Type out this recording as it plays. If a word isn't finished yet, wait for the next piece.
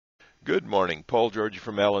Good morning, Paul George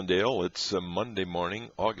from Allendale. It's Monday morning,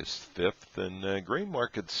 August 5th, and grain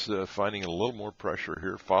market's finding a little more pressure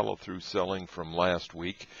here, follow-through selling from last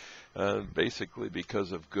week, basically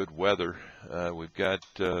because of good weather. We've got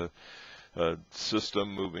a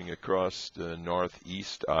system moving across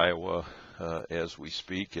northeast Iowa as we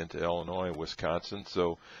speak into Illinois and Wisconsin,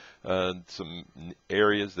 so some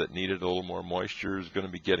areas that needed a little more moisture is going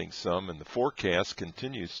to be getting some, and the forecast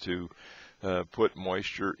continues to put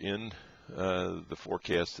moisture in the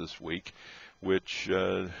forecast this week, which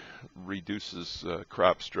reduces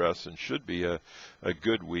crop stress and should be a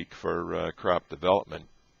good week for crop development.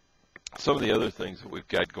 Some of the other things that we've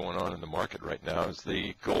got going on in the market right now is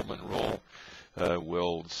the Goldman roll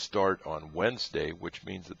will start on Wednesday, which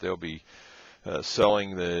means that they'll be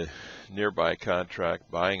selling the nearby contract,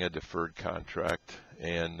 buying a deferred contract,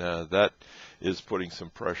 and that is putting some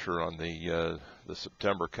pressure on the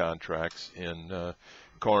September contracts in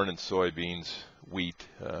corn and soybeans, wheat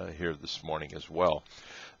here this morning as well.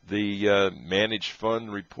 The managed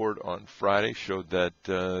fund report on Friday showed that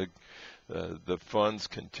the funds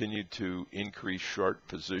continued to increase short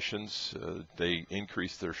positions. They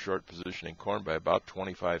increased their short position in corn by about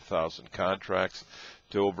 25,000 contracts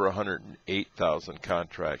to over 108,000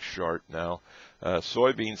 contracts short now.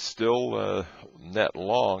 Soybeans still net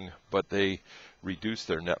long, but they reduced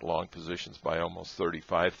their net long positions by almost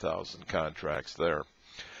 35,000 contracts there.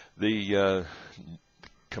 The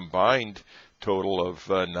combined total of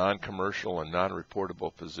non-commercial and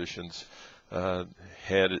non-reportable positions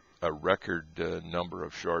had a record number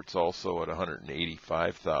of shorts also at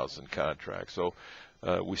 185,000 contracts. So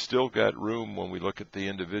we still got room when we look at the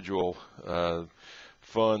individual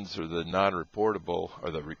funds, or the non-reportable, or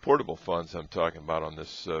the reportable funds I'm talking about on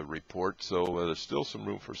this report. So there's still some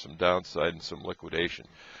room for some downside and some liquidation.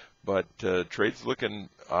 But trade's looking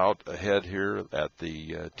out ahead here at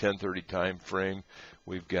the 10:30 time frame.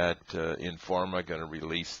 We've got Informa going to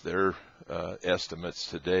release their estimates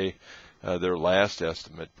today. Their last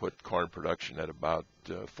estimate put corn production at about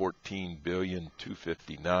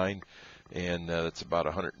 14,259,000,000, and that's about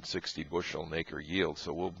 160 bushel an acre yield.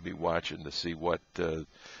 So we'll be watching to see what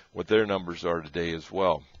their numbers are today as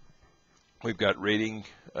well. We've got rating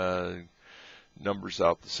numbers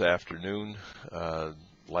out this afternoon.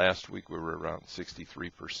 Last week we were around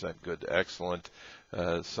 63% good to excellent.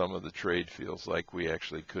 Some of the trade feels like we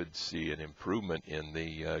actually could see an improvement in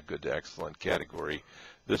the good to excellent category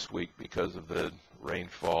this week because of the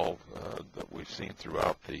rainfall that we've seen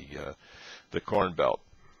throughout the Corn Belt.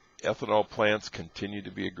 Ethanol plants continue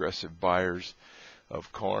to be aggressive buyers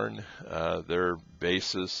of corn. Their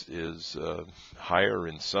basis is higher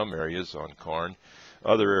in some areas on corn.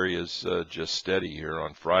 Other areas just steady here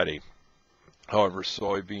on Friday. However,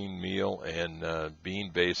 soybean meal and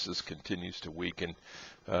bean basis continues to weaken.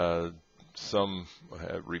 Some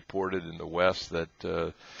have reported in the West that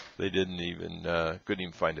they couldn't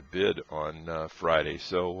even find a bid on Friday.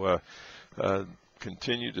 So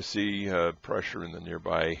continue to see pressure in the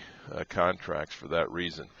nearby contracts for that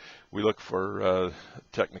reason. We look for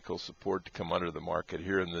technical support to come under the market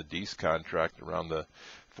here in the Dees contract around the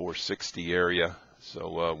 460 area.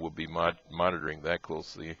 So we'll be monitoring that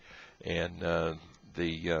closely. And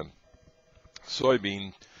the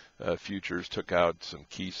soybean futures took out some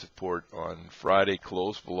key support on Friday,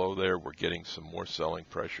 closed below there. We're getting some more selling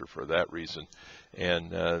pressure for that reason,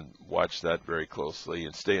 and watch that very closely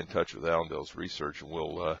and stay in touch with Allendale's research, and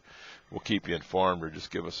we'll keep you informed, or just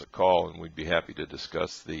give us a call, and we'd be happy to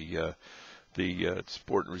discuss the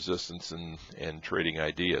support and resistance and trading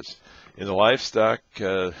ideas. In the livestock,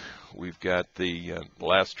 we've got the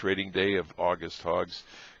last trading day of August hogs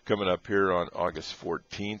coming up here on August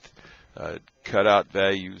 14th. Cutout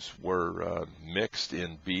values were mixed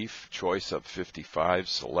in beef, choice up 55,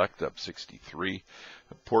 select up 63.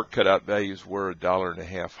 Pork cutout values were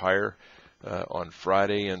 $1.50 higher on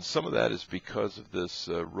Friday, and some of that is because of this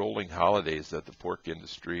rolling holidays that the pork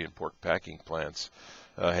industry and pork packing plants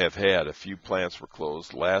have had. A few plants were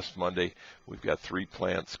closed last Monday. We've got 3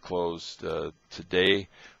 plants closed today,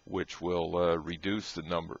 which will reduce the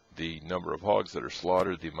number of hogs that are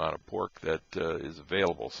slaughtered, the amount of pork that is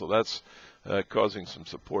available. So that's causing some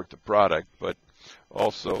support to product, but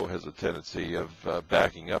also has a tendency of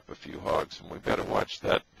backing up a few hogs, and we've got to watch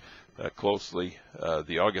that closely.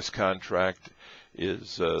 The August contract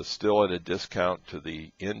is still at a discount to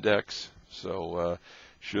the index, so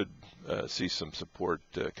should see some support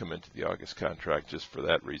come into the August contract just for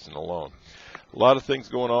that reason alone. A lot of things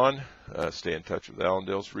going on. Stay in touch with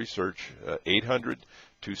Allendale's research,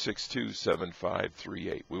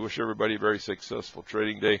 800-262-7538. We wish everybody a very successful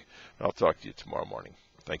trading day. I'll talk to you tomorrow morning.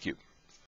 Thank you.